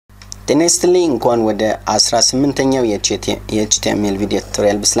ጤናስትልኝ እንኳን ወደ 18ኛው የHTML ቪዲዮ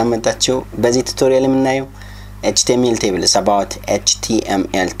ቱቶሪያል በስላመጣችሁ በዚህ ቱቶሪያል የምናየው HTML tables about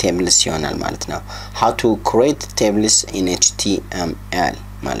HTML tables ይሆናል ማለት ነው how to create tables in HTML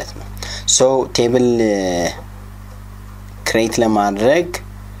ማለት ነው so table create ለማድረግ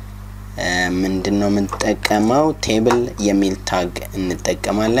ምንድነው የምንጠቀመው table የሚል tag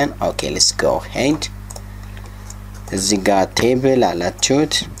እንጠቀማለን okay let's go ahead እዚህ ጋር table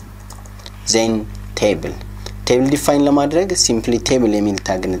አላችሁት then table define ለማድረግ simply table የሚል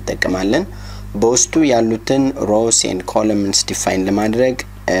tag እንጠቀማለን በውስጡ ያሉትን rows and columns define ለማድረግ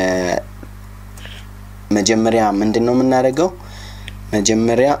መጀመሪያ ምንድነው የምናደርገው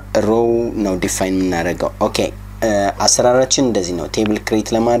መጀመሪያ row ነው define የምናደርገው okay አሰራራችን እንደዚህ ነው table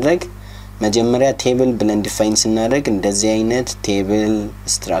create ለማድረግ መጀመሪያ table ብለን define ስናደርግ እንደዚህ አይነት table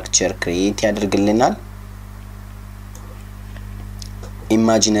structure create ያደርግልናል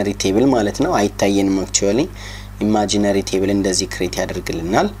imaginary table ማለት ነው አይታየንም actually imaginary table እንደዚህ create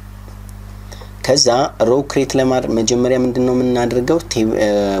ያደርግልናል ከዛ row create ለማድረግ መጀመሪያ ምንድነው የምናደርገው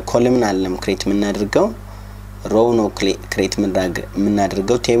column አለም create የምናደርገው row ነው create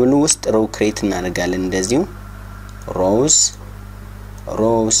የምናደርገው table ውስጥ row create እናደርጋለን እንደዚሁ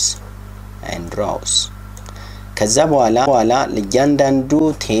rows and rows ከዛ በኋላ ለእያንዳንዱ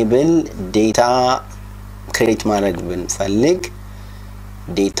table data create ማድረግ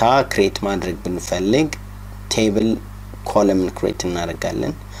ብንፈልግ table column create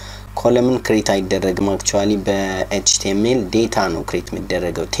እናደርጋለን column create አይደረግም actually በHTML data ነው create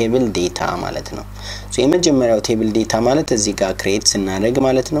የሚደረገው table data ማለት ነው so የመጀመሪያው table data ማለት እዚህ ጋር create ስናደርግ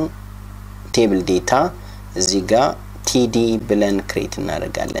ማለት ነው table data እዚህ ጋር td ብለን create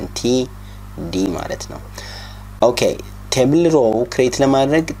እናደርጋለን td ማለት ነው okay table row create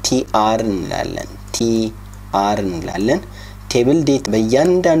ለማድረግ tr እንላለን table data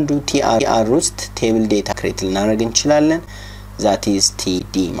በእያንዳንዱ tr ውስጥ table data create ልናደርግ እንችላለን that is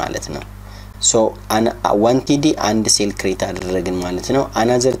td ማለት ነው so one td and cell create አደረግን ማለት ነው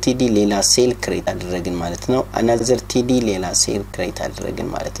another td ሌላ cell create አደረግን ማለት ነው another td ሌላ cell create አደረግን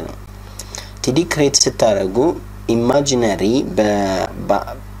ማለት ነው td create ስታደርጉ imaginary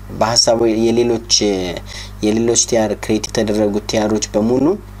በሐሳቡ የሌሎች tr create የተደረጉት tr በሙሉ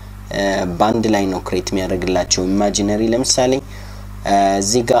ባንድ ላይ ነው create የሚያደርግላቸው imaginary ለምሳሌ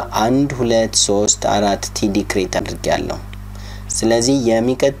እዚህ ጋር 1 2 3 4 td create አድርጌያለሁ ስለዚህ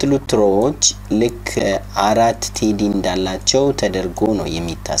የሚቀጥሉት rows ልክ 4 td እንዳላቸው ተደርጎ ነው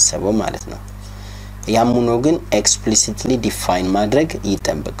የሚታሰበው ማለት ነው ያሙኖ ግን explicitly define ማድረግ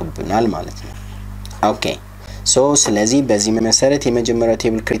ይጠበቅብናል ማለት ነው okay so ስለዚህ በዚህ መሰረት የመጀመሪያው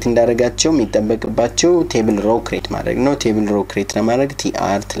table create እንዳደረጋቸው የሚጠበቅባቸው table row create ማድረግ ነው table row create ለማድረግ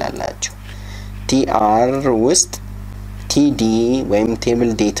tr ትላላችሁ tr ውስጥ td ወይም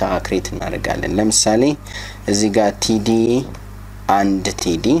table data create እናደርጋለን ለምሳሌ እዚህ ጋር td and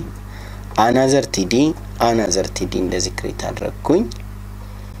td another td እንደዚህ create አደረግኩኝ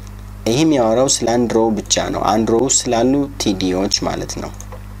ይሄም ያወራው ስለ አንድ row ብቻ ነው አንድ row ስላሉ tdዎች ማለት ነው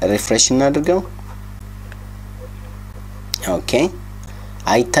refresh እናድርገው okay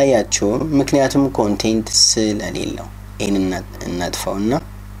አይታያችሁም ምክንያቱም ኮንቴንት ስለሌለው ይሄንን እናጥፋውና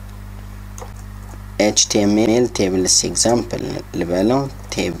HTML tables example ልበለው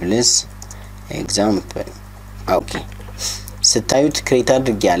tables example okay ስታዩት create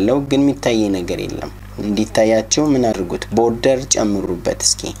አድርጌያለሁ ግን የሚታይ ነገር የለም እንዲታያችሁ ምን አድርጉት border ጨምሩበት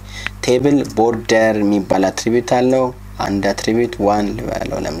እስኪ table border የሚባል attribute አለው አንድ attribute 1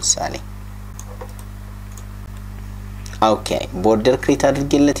 ልበለው ለምሳሌ okay border create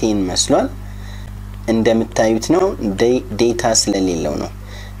አድርጌለት ይሄን መስሏል እንደምታዩት ነው ዴታ ስለሌለው ነው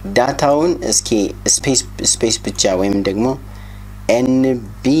ዳታውን እስኪ ስፔስ ብቻ ወይም ደግሞ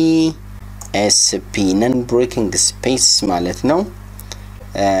nbsp non breaking space ማለት ነው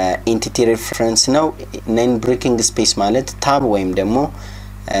entity reference ነው non breaking space ማለት tab ወይም ደግሞ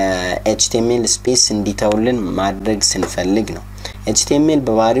HTML space እንዲተውልን ማድረግ ስንፈልግ ነው HTML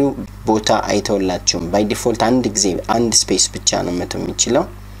በባህሪው ቦታ አይተውላችሁም by default አንድ ጊዜ አንድ ስፔስ ብቻ ነው መተው የሚችለው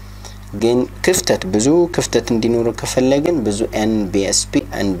ግን ብዙ ክፍተት እንዲኖረው ከፈለግን ብዙ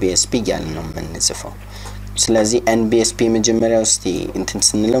nbsp ያልን ነው የምንጽፈው ስለዚህ nbsp መጀመሪያው እስቲ እንትን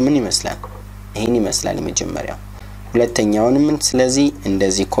ስንለው ምን ይመስላል ይሄን ይመስላል የመጀመሪያው ሁለተኛውንም ስለዚህ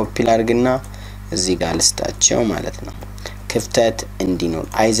እንደዚህ ኮፒ ላድርግና እዚህ ጋር ልስጣቸው ማለት ነው ክፍተት እንዲኖር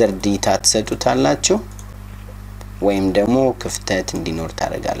either ዴታ ተሰጡታላችሁ ወይም ደግሞ ክፍተት እንዲኖር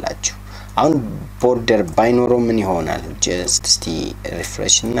ታደርጋላችሁ አሁን border ባይኖረው ምን ይሆናል just እስቲ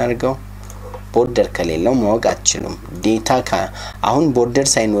refresh እናድርገው border ከሌለው ማወቅ አትችሉም ዴታ አሁን border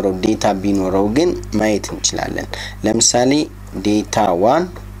ሳይኖረው ዴታ ቢኖረው ግን ማየት እንችላለን ለምሳሌ data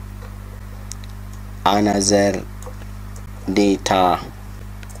 1 another data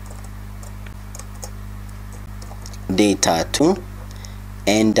 2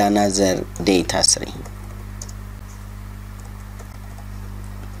 and another data 3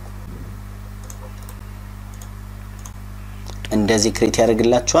 እንደዚህ ክሬት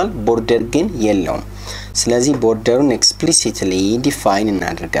ያደርግላችኋል ቦርደር ግን የለውም ስለዚህ ቦርደሩን explicitly define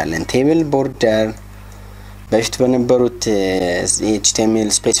እናደርጋለን table border በፊት በነበሩት HTML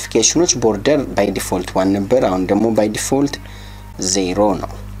ስፔሲፊኬሽኖች ቦርደር by default 1 ነበር አሁን ደግሞ by default 0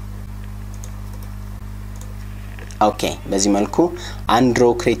 ነው ኦኬ በዚህ መልኩ አንድ ሮ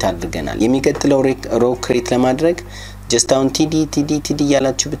ክሬት አድርገናል የሚቀጥለው ሮ ክሬት ለማድረግ just አሁን td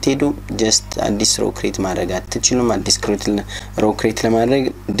ያላችሁ ብትሄዱ just አዲስ ሮ ክሬት ማድረግ አትችሉም አዲስ ሮ ክሬት ለማድረግ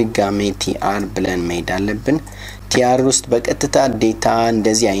ድጋሜ tr ብለን መሄድ አለብን tr ውስጥ በቀጥታ ዴታ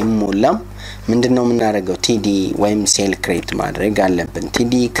እንደዚህ አይሞላም ምንድነው የምናደርገው td ወይም ሴል ክሬት ማድረግ አለብን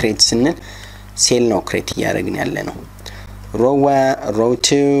td ክሬት ስንል ሴል ነው ክሬት ያደርግን ያለ ነው row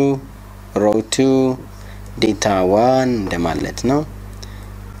 2 data 1 እንደማለት ነው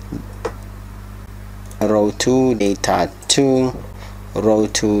row 2 data 2 row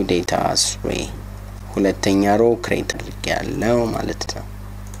 2 data 3 ሁለተኛ row create አድርጌያለሁ ማለት ነው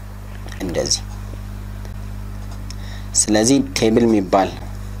እንደዚህ ስለዚህ ቴብል የሚባል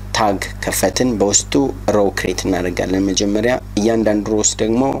ታግ ከፈትን በውስጡ row create እናደርጋለን መጀመሪያ እያንዳንዱ rows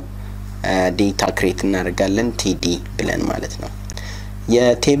ደግሞ data create እናደርጋለን td ብለን ማለት ነው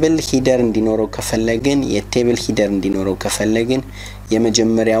የቴብል ሂደር እንዲኖረው ከፈለግን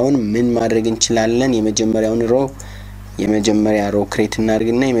የመጀመሪያውን ምን ማድረግ እንችላለን የመጀመሪያውን የመጀመሪያ ሮ ክሬት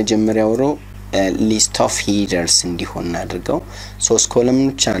እናድርግና የመጀመሪያው ሮ ሊስት ኦፍ ሂደርስ እንዲሆን እናድርገው 3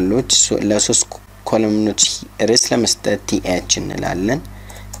 ኮለምኖች አሉት ለ3 ኮለምኖች ርዕስ ለመስጠት th እንላለን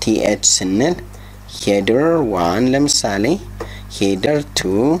th ስንል header 1 ለምሳሌ header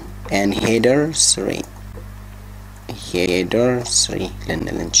 2 and header 3 header 3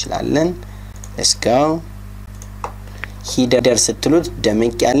 ልንል እንችላለን let's go header ስትሉት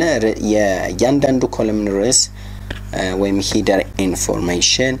ደመቅ ያለ የእያንዳንዱ ኮለምን ርዕስ ወይም header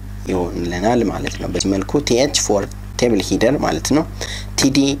information ይሆንልናል ማለት ነው በዚህ መልኩ th for table header ማለት ነው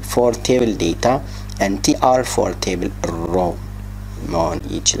td for table data and tr for table row መሆን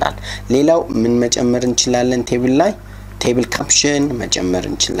ይችላል ሌላው ምን መጨመር እንችላለን ቴብል ላይ table caption መጨመር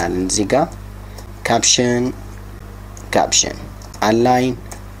እንችላለን እዚህ ጋር caption align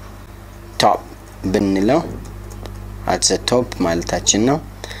top ብንለው at the top ማለታችን ነው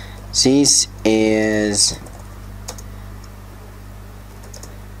this is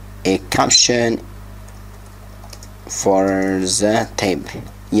a caption for the table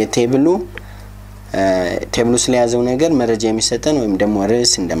የቴብሉ ስለያዘው ነገር መረጃ የሚሰጠን ወይም ደግሞ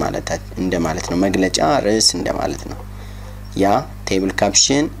ርዕስ እንደማለት ነው መግለጫ ርዕስ እንደማለት ነው ያ ቴብል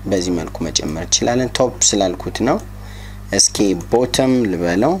ካፕሽን በዚህ መልኩ መጨመር ይችላል ቶፕ ስላልኩት ነው እስኪ bottom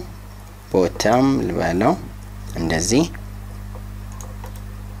ልበለው እንደዚህ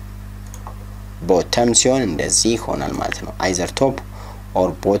bottom ሲሆን እንደዚህ ይሆናል ማለት ነው either top or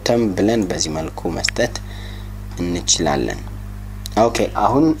bottom ብለን በዚህ መልኩ መስጠት እንችላለን ኦኬ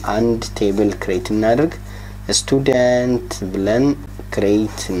አሁን አንድ ቴብል ክሬት እናድርግ student ብለን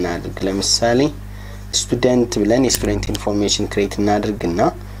ክሬት እናድርግ ለምሳሌ student ብለን የስቱደንት ኢንፎርሜሽን ክሬት እናድርግና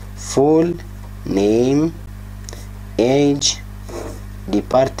full name age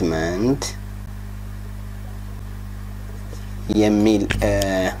department የሚል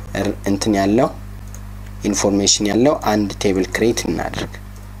እንትን ያለው ኢንፎርሜሽን ያለው አንድ ቴብል ክሬት እናድርግ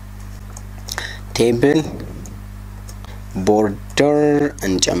ቴብል border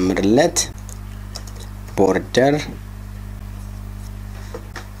እንጨምርለት border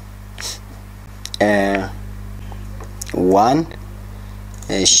 1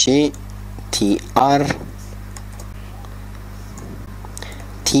 እሺ tr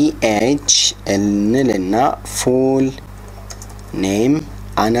th እንልና full name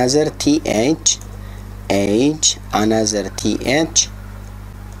another th age another th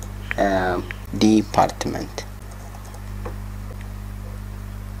department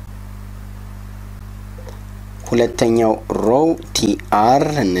ሁለተኛው row tr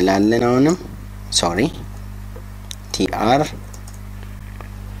እንላለን አሁንም sorry tr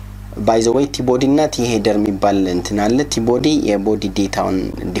by the way t-body እና t-header የሚባል እንትን አለ t-body የቦዲ ዴታውን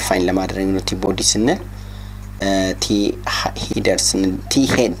ዲፋይን ለማድረግ ነው t-body ስንል t-header ስንል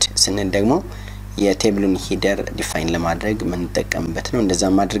t-head ስንል ደግሞ የቴብሉን ሂደር ዲፋይን ለማድረግ ምን ተጠቀምበት ነው እንደዛ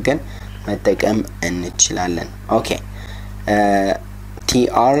ማድረግን መጠቀም እንችላለን ኦኬ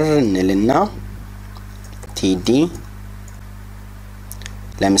tr እንልና td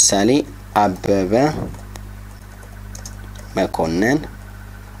ለምሳሌ አበበ መኮንን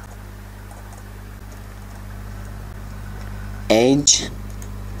age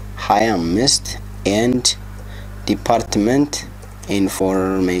 25 and department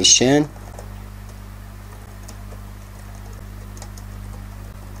information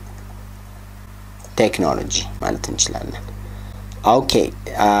technology ማለት እንችላለን ኦኬ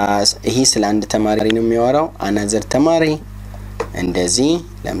ይሄ ስለ አንድ ተማሪ ነው የሚያወራው another ተማሪ እንደዚህ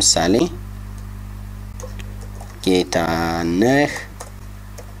ለምሳሌ ጌታነህ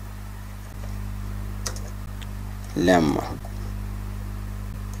ለማ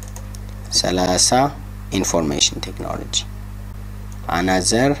 30 information technology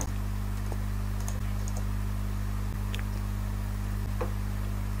another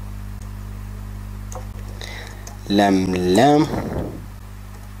ለምለም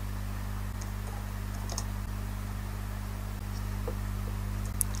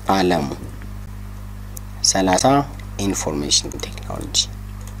አለሙ 30 information technology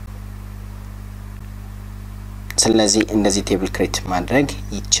ስለዚህ እንደዚህ ቴብል ክሬት ማድረግ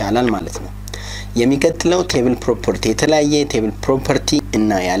ይቻላል ማለት ነው የሚከተለው ቴብል ፕሮፐርቲ የተለያየ ቴብል ፕሮፐርቲ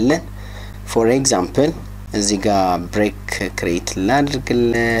እና ያለን for example እዚህ ጋር ብሬክ ክሬት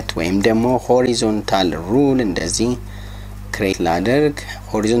ላድርግለት ወይም ደግሞ horizontal rule እንደዚህ ክሬት ላድርግ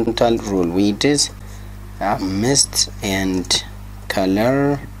horizontal rule width 5 and color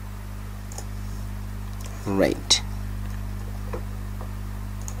red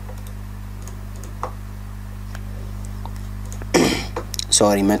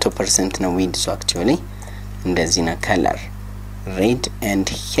sorry 100% ነው width actually እንደዚህ ነው color red and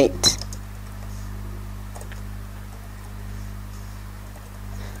height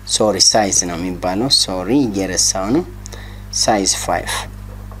sorry size ነው የሚባለው sorry እየረሳው ነው size 5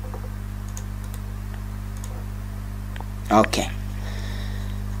 okay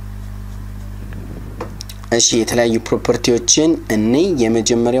እሺ የተለያዩ ፕሮፐርቲዎችን እኔ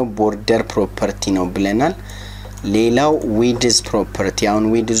የመጀመሪያው ቦርደር ፕሮፐርቲ ነው ብለናል ሌላው width ፕሮፐርቲ አሁን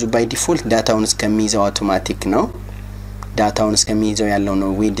width by default ዳታውን እስከሚይዘው አውቶማቲክ ነው ዳታውን እስከሚይዘው ያለው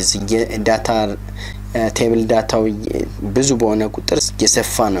ነው width ዳታ ቴብል ዳታው ብዙ በሆነ ቁጥር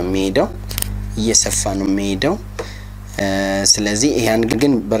እየሰፋ ነው የሚሄደው ስለዚህ ያን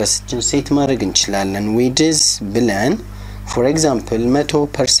ግን በራሳችን ሴት ማድረግ እንችላለን width ብለን for example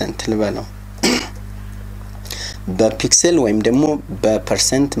 100% ልበለው በፒክሰል ወይም ደግሞ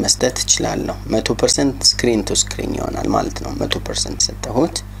በፐርሰንት መስጠት ይችላልው 100% ስክሪን ቱ ስክሪን ይሆናል ማለት ነው 100%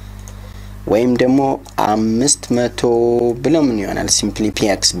 ሰጠሁት ወይም ደግሞ 500 ብለው ምን ይሆናል ሲምፕሊ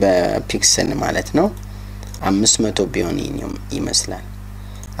px በፒክሰል ማለት ነው 500 ቢሆን ይመስላል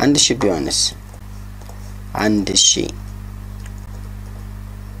 1000 ቢሆንስ 1000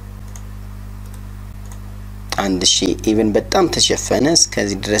 ኢቭን በጣም ተሸፈነ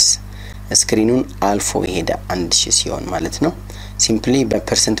እስከዚህ ድረስ ስክሪኑን አልፎ ይሄዳ 1000 ሲሆን ማለት ነው ሲምፕሊ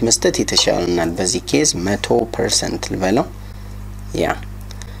በፐርሰንት መስጠት የተሻለናል በዚህ ኬዝ 100% ልበለው ያ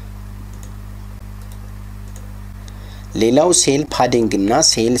ሌላው ሴል ፓዲንግ እና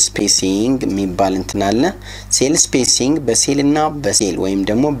ሴል ስፔሲንግ የሚባል እንትናለ ሴል ስፔሲንግ በሴልና በሴል ወይም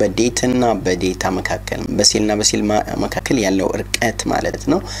ደግሞ በዴታና በዴታ መካከል በሴልና በሴል መካከል ያለው ርቀት ማለት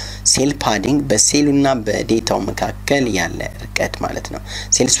ነው ሴል ፓዲንግ በሴሉና በዴታው መካከል ያለ ርቀት ማለት ነው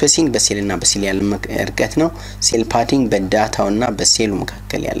ሴል ስፔሲንግ በሴልና በሴል ያለ ርቀት ነው ሴል ፓዲንግ በዳታውና በሴሉ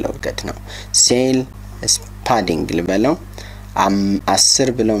መካከል ያለው ርቀት ነው ሴል ፓዲንግ ልበለው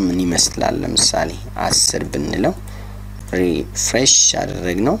 10 ብለው ምን ይመስላል ለምሳሌ 10 ብንለው refresh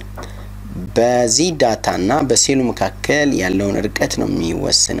አደረግነው በዚህ ዳታና በሴሉ መካከል ያለውን ርቀት ነው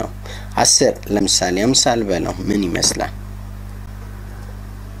የሚወስነው 10 ለምሳሌ 50 በለው ምን ይመስላል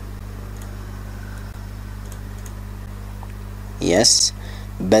yes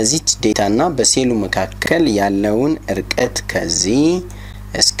በዚህ ዳታና በሴሉ መካከል ያለውን ርቀት ከዚህ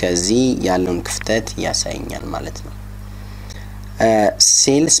እስከዚህ ያለውን ክፍተት ያሳየኛል ማለት ነው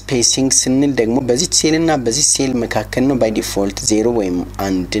ሴል ስፔሲንግ ስንል ደግሞ በዚህ ሴልና በዚህ ሴል መካከል ነው ባይ ዲፎልት 0 ወይም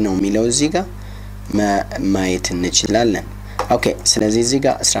 1 ነው የሚለው እዚህ ጋር ማየት እንችላለን ኦኬ ስለዚህ እዚህ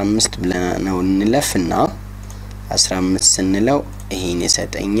ጋር 15 ብለናው እንለፍና 15 ስንለው ይሄን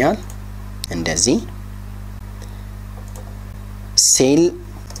ይሰጠኛል እንደዚህ ሴል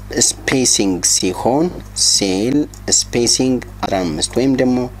ስፔሲንግ ሲሆን ሴል ስፔሲንግ 15 ወይም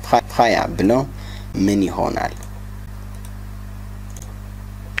ደግሞ 20 ብለው ምን ይሆናል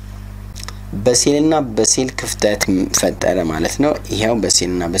በሴልና በሴል ክፍተት ፈጠረ ማለት ነው ይሄው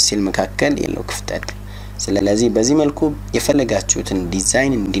በሴልና በሴል መካከል ያለው ክፍተት ስለዚህ በዚህ መልኩ የፈለጋችሁትን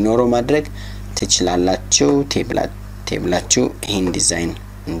ዲዛይን እንዲኖረው ማድረግ ትችላላችሁ ቴብላችሁ ይሄን ዲዛይን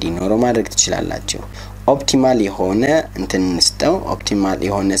እንዲኖረው ማድረግ ትችላላችሁ ኦፕቲማል የሆነ እንስጠው ኦፕቲማል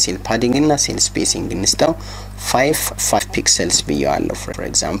የሆነ ሴል ፓዲንግ እና ሴል ስፔሲንግ እንስጠው 5 ፒክሰልስ ብያለሁ for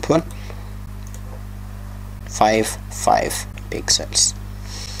example 5 pixels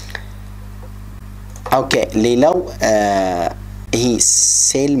okay ሌላው ይሄ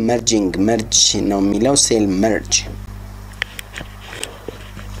ሴል መርጂንግ መርጅ ነው የሚለው ሴል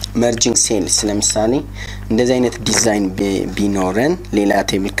merging cells ለምሳሌ እንደዚህ አይነት ዲዛይን ቢኖረን ሌላ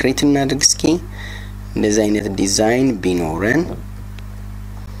ቴብል ክሬት እናድርግ እስኪ እንደዚህ አይነት ዲዛይን ቢኖረን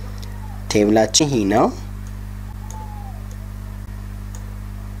ቴብላችን ይሄ ነው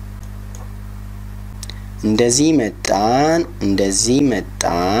እንደዚህ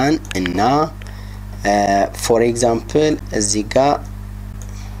መጣን እና for example እዚህ ጋር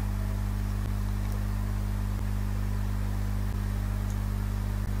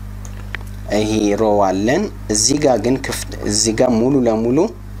ይሄ ሮ አለን እዚህ ጋር ግን እዚህ ጋር ሙሉ ለሙሉ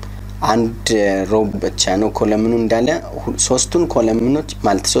አንድ ሮ ብቻ ነው ኮለምኑ እንዳለ ሶስቱን ኮለምኖች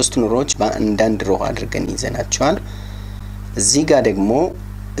ማለት ሶስቱን ሮዎች በአንድ ሮ አድርገን ይዘናቸዋል እዚህ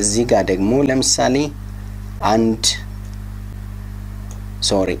ጋር ደግሞ ለምሳሌ አንድ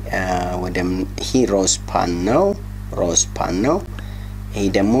ወደም ይሄ ሮስፓን ነው ይሄ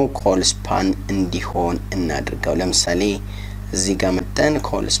ደግሞ ኮልስፓን እንዲሆን እናድርገው ለምሳሌ እዚህ ጋር መጣን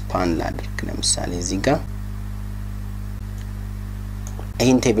ኮልስፓን ላድርግ ለምሳሌ እዚህ ጋር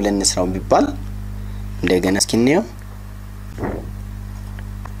ይሄን ቴብል እንስራው ቢባል እንደገና እስኪ እንየው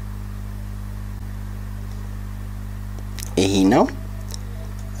ይሄ ነው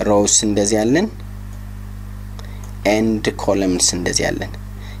ሮውስ እንደዚህ ያለን and columns እንደዚህ ያለን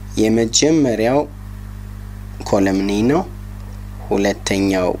የመጀመሪያው ኮለምን ነው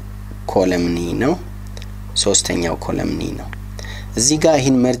ሁለተኛው ኮለምን ነው ሶስተኛው ኮለምን ነው እዚህ ጋር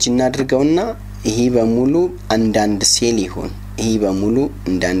ይሄን መርጅ እናድርገውና ይሄ በሙሉ አንዳንድ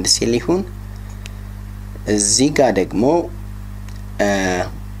ሴል ይሁን እዚህ ጋር ደግሞ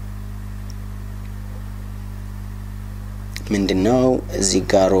ምንድነው እዚህ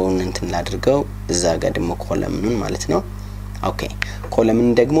ጋር ሮውን እንትን ላድርገው እዛ ጋር ደግሞ ኮለምኑን ማለት ነው ኦኬ ኮለምን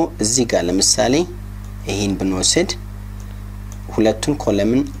ደግሞ እዚህ ጋር ለምሳሌ ይሄን ብንወስድ ሁለቱን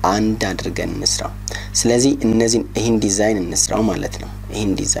ኮለምን አንድ አድርገን እንስራው ስለዚህ እነዚህ ይሄን ዲዛይን እንስራው ማለት ነው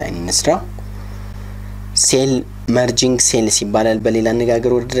ይሄን ዲዛይን እንስራው ሴል merging cells ይባላል በሌላ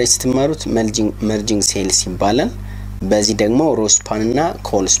አነጋገር ወርድራይ ስትማሩት merging cells ይባላል በዚህ ደግሞ ሮስፓን እና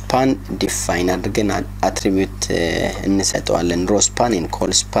ኮልስፓን ዲፋይን አድርገን አትሪቢዩት እንሰጠዋለን ሮስፓን and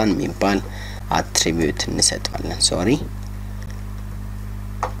ኮልስፓን የሚባል አትሪቢዩት እንሰጠዋለን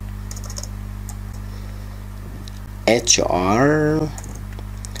HR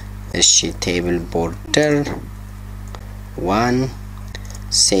እሺ table border 1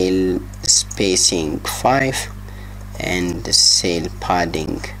 cell spacing 5 and cell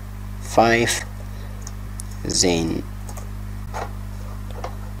padding 5 then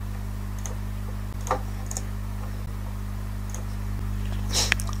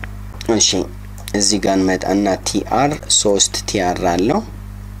እሺ እዚህ ጋር መጣና TR 3 TR አለው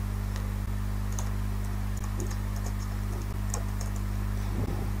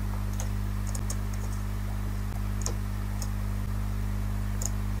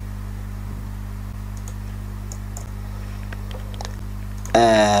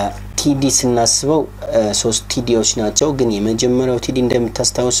TD ስናስበው 3 TDዎች ናቸው ግን የመጀመሪያው TD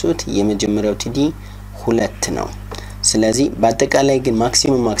እንደምታስታውሱት የመጀመሪያው TD 2 ነው ስለዚህ በአጠቃላይ ግን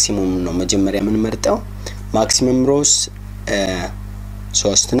ማክሲመም ነው መጀመሪያ ምን መርጠው ማክሲመም ሮስ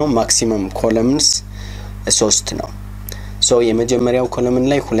 3 ነው ማክሲመም ኮለምንስ 3 ነው የመጀመሪያው ኮለምን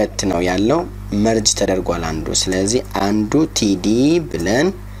ላይ 2 ነው ያለው መርጅ ተደርጓል አንዱ ስለዚህ አንዱ TD ብለን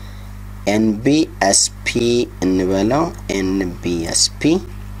NBSP እንበላው NBSP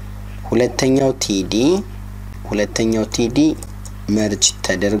ሁለተኛው TD መርጅ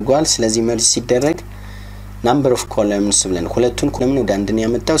ተደርጓል ስለዚህ መርጅ ሲደረግ number of columns ብለን ሁለቱን ኮለምን ወደ አንድ ነው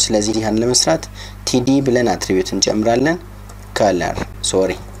ያመጣው ስለዚህ ይሄን ለመስራት TD ብለን አትሪቢዩት እንጨምራለን color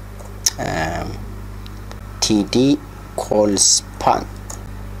TD colspan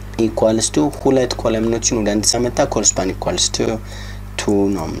equals to ሁለት ኮለምኖችን ወደ አንድ ሳመጣ colspan equals to 2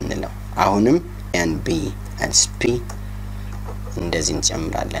 ነው የምንለው አሁንም NBSP እንደዚህ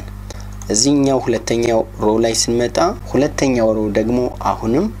እንጨምራለን እዚህኛው ሁለተኛው ሮ ላይ ስንመጣ ሁለተኛው ሮ ደግሞ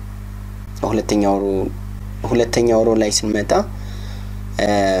አሁንም ሁለተኛው ሮ ላይ ስንመጣ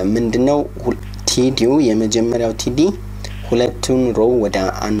ምንድነው TDው የመጀመሪያው TD ሁለቱን ሮ ወደ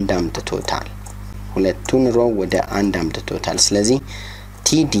አንድ አምጥቶታል ስለዚህ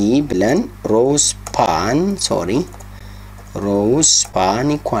TD ብለን ሮስፓን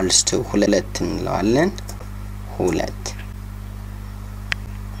equals to 2 እንለዋለን 2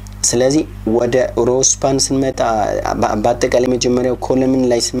 ስለዚህ ወደ ሮስፓን ስንመጣ በአጠቃላይ የመጀመሪያው ኮለምን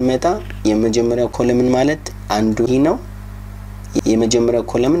ላይ ስንመጣ የመጀመሪያው ኮለምን ማለት አንዱ ይሄ ነው የመጀመሪያው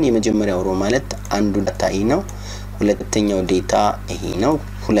ኮለምን የመጀመሪያው ሮ ማለት አንዱ ዳታ ይሄ ነው ሁለተኛው ዴታ ይሄ ነው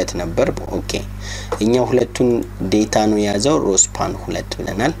 2 ነበር ኦኬ እኛ ሁለቱን ዴታ ነው ያዘው ሮስፓን 2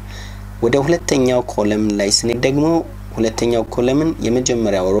 ብለናል ወደ ሁለተኛው ኮለም ላይ ስንሄድ ደግሞ ሁለተኛው ኮለምን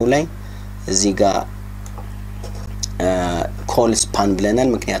የመጀመሪያው ሮ ላይ እዚህ ጋር ኮል ስፓን ብለናል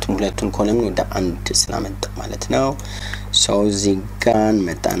ምክንያቱም ሁለቱን ኮለምን ወደ አንድ ስላመጣ ማለት ነው ሶ እዚህ ጋር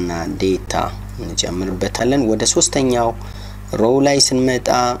መጣና ዴታ እንጀምርበታለን ወደ ሶስተኛው ሮ ላይ ስንመጣ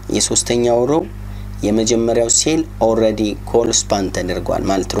የሶስተኛው ሮ የመጀመሪያው ሴል ኦሬዲ ኮል ስፓን ተደርጓል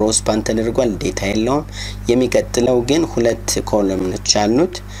ማለት ሮ ስፓን ተደርጓል ዴታ የለውም የሚቀጥለው ግን ሁለት ኮለምኖች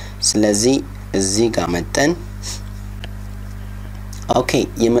አሉት ስለዚህ እዚህ ጋር መጣን ኦኬ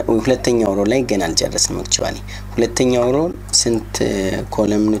ሁለተኛው ሮ ላይ ገና አልጨረስንም አክቹአሊ ሁለተኛው ሮ ስንት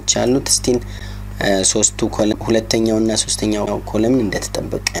ኮለምኖች አሉት ስቲል ሶስቱ ኮለም ሁለተኛውና ሶስተኛው ኮለም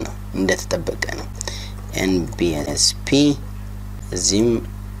እንደተጠበቀ ነው NBSP እዚህም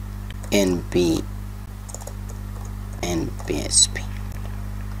NBSP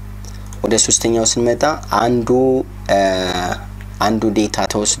ወደ ሶስተኛው ስንመጣ አንዱ ዴታ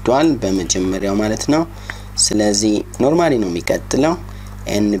ተወስዷል በመጀመሪያው ማለት ነው ስለዚህ ኖርማሊ ነው የሚቀጥለው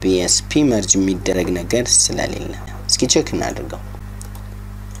NBSP መርጅ የሚደረግ ነገር ስለሌለ እስኪ ቼክ እናድርገው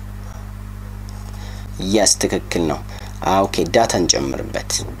ያስተካክል ነው ኦኬ ዳታ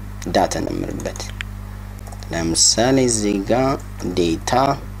እንጨምርበት ለምሳሌ እዚህ ጋር ዴታ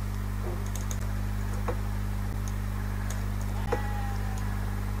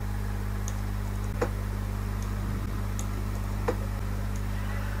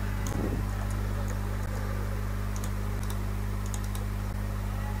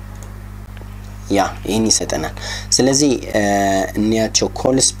ያ ይሄን ይሰጠናል ስለዚህ እንያቸው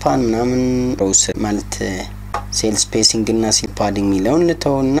ኮል ስፓን ምናምን ሮስ ማለት ሴል ስፔሲንግ እና ሴል ፓዲንግ ሚለውን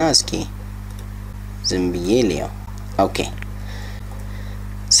ልተውና እስኪ ዝም ብዬ ልየው ኦኬ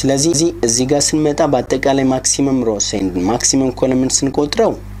ስለዚህ እዚህ ጋር ስንመጣ በአጠቃላይ ማክሲመም ሮስ ኤንድ ማክሲመም ኮለምን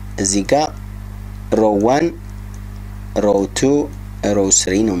ስንቆጥረው እዚህ ጋር ሮ 1 ሮ 2 ሮ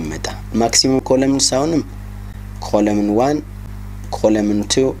 3 ነው የሚመጣ ማክሲመም ኮለምን ሳይሆንም ኮለምን 1 ኮለምን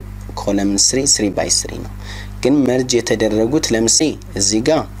 2 ኮለምን 3 by 3 ነው ግን መርጅ የተደረጉት ለምሳሌ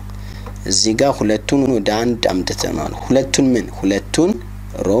እዚህ ጋር ሁለቱን ወደ አንድ አምጥተናል ሁለቱን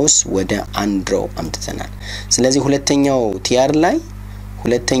ሮስ ወደ አንድ ሮ አምጥተናል ስለዚህ ሁለተኛው ቲአር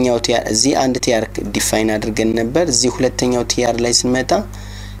እዚህ አንድ ቲአር ዲፋይን አድርገን ነበር እዚህ ሁለተኛው ቲአር ላይ ስንመጣ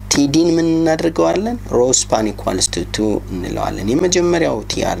ቲዲን ምን እናደርገዋለን ሮ ስፓን ኢኳልስ ቱ 2 እንለዋለን የመጀመሪያው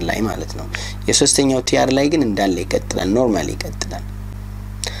ቲአር ላይ ማለት ነው የሶስተኛው ቲአር ላይ ግን እንዳለ ይቀጥላል ኖርማሊ ይቀጥላል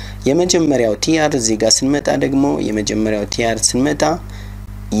የመጀመሪያው ቲአር እዚህ ጋር ስንመጣ ደግሞ የመጀመሪያው ቲአር ስንመጣ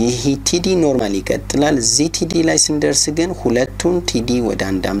ይሄ ቲዲ ኖርማሊ ይቀጥላል እዚህ ቲዲ ላይ ስንደርስ ግን ሁለቱን ቲዲ ወደ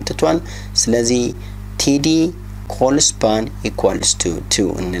አንድ አምጥቷል ስለዚህ ቲዲ ኮል ስፓን ኢኳልስ ቱ 2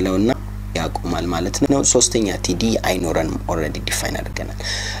 እንለውና ያቆማል ማለት ነው ሶስተኛ ቲዲ አይኖረንም ኦሬዲ ዲፋይን አድርገናል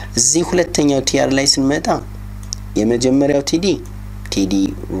እዚህ ሁለተኛው ቲአር ላይ ስንመጣ የመጀመሪያው ቲዲ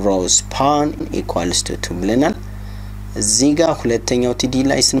ሮ ስፓን ኢኳልስ ቱ 2 ብለናል እዚህ ጋር ሁለተኛው ቲዲ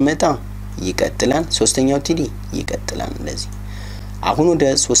ላይ ስንመጣ ይቀጥላል ሶስተኛው ቲዲ ይቀጥላል እንደዚህ አሁን ወደ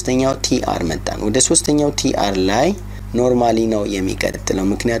ሶስተኛው ቲአር መጣን ወደ ሶስተኛው ቲአር ላይ ኖርማሊ ነው የሚቀጥለው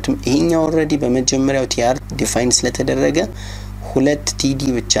ምክንያቱም ይሄኛው ኦሬዲ በመጀመሪያው ቲአር ዲፋይን ስለተደረገ ሁለት ቲዲ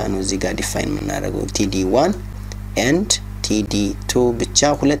ብቻ ነው እዚህ ጋር ዲፋይን የምናደርገው ቲዲ 1 and ቲዲ 2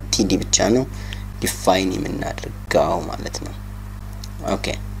 ብቻ ሁለት ቲዲ ብቻ ነው ዲፋይን የምናደርገው ማለት ነው ኦኬ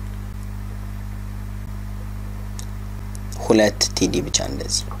ሁለት ቲዲ ብቻ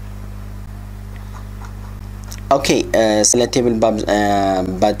እንደዚህ ኦኬ ስለ ቴብል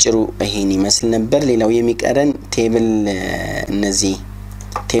ባጭሩ ይሄን ይመስል ነበር ሌላው የሚቀረን ቴብል እነዚህ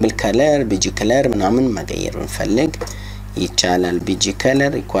ቴብል ከለር ቢጂ ከለር ምናምን መቀየር እንፈልግ ይቻላል ቢጂ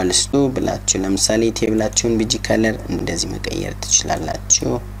ከለር ኢኳልስ ቱ ብላችሁ ለምሳሌ ቴብላችሁን ቢጂ ከለር እንደዚህ መቀየር ትችላላችሁ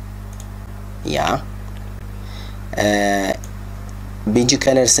ያ ቢጂ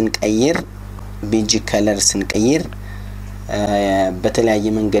ከለር ስንቀይር በተለያየ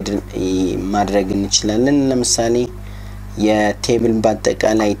መንገድ ማድረግ እንችላለን ለምሳሌ የቴብል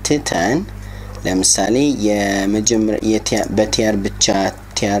በአጠቃላይ ትተን ለምሳሌ የመጀመሪያ በቲአር ብቻ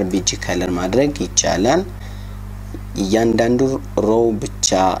ቲአር ቢጂ ከለር ማድረግ ይቻላል እያንዳንዱ ሮ ብቻ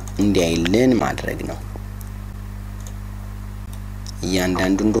እንዲያይልን ማድረግ ነው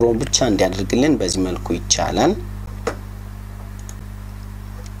እያንዳንዱን ሮ ብቻ እንዲያደርግልን በዚህ መልኩ ይቻላል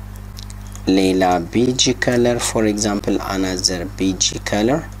ሌላ ቢጂ ከለር for example another ቢጂ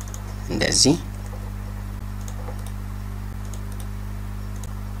ከለር እንደዚህ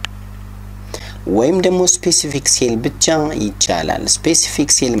ወይም ደግሞ ስፔሲፊክ ሴል ብቻ ይቻላል ስፔሲፊክ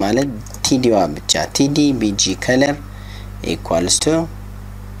ሴል ማለት ቲዲዋ ብቻ ቲዲ ቢጂ ከለር ኢኳልስ ቱ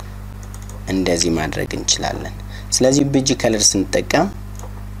እንደዚህ ማድረግ እንችላለን ስለዚህ ቢጂ ከለር ስንጠቀም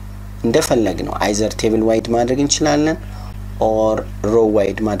እንደፈለግነው አይዘር ቴብል ዋይድ ማድረግ እንችላለን ኦር ሮ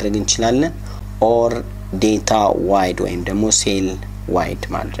ዋይድ ማድረግ እንችላለን ኦር ዴታ ዋይድ ወይም ደግሞ ሴል ዋይድ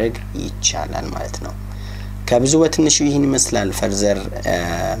ማድረግ ይቻላል ማለት ነው ከብዙ በትንሹ ይሄን ይመስላል ፈርዘር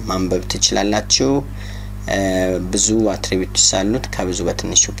ማንበብ ትችላላችሁ ብዙ አትሪቢዩትስ አሉት ከብዙ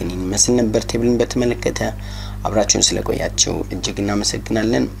በትንሹ ግን ይመስል ነበር ቴብልን በተመለከተ አብራችሁን ስለቆያችሁ እጅግ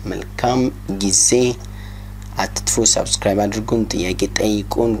እናመሰግናለን መልካም ጊዜ አትጥፉ ሰብስክራይብ አድርጉን ጥያቄ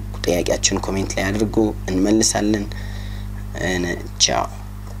ጠይቁን ጥያቄያችሁን ኮሜንት ላይ አድርጉ እንመልሳለን ቻው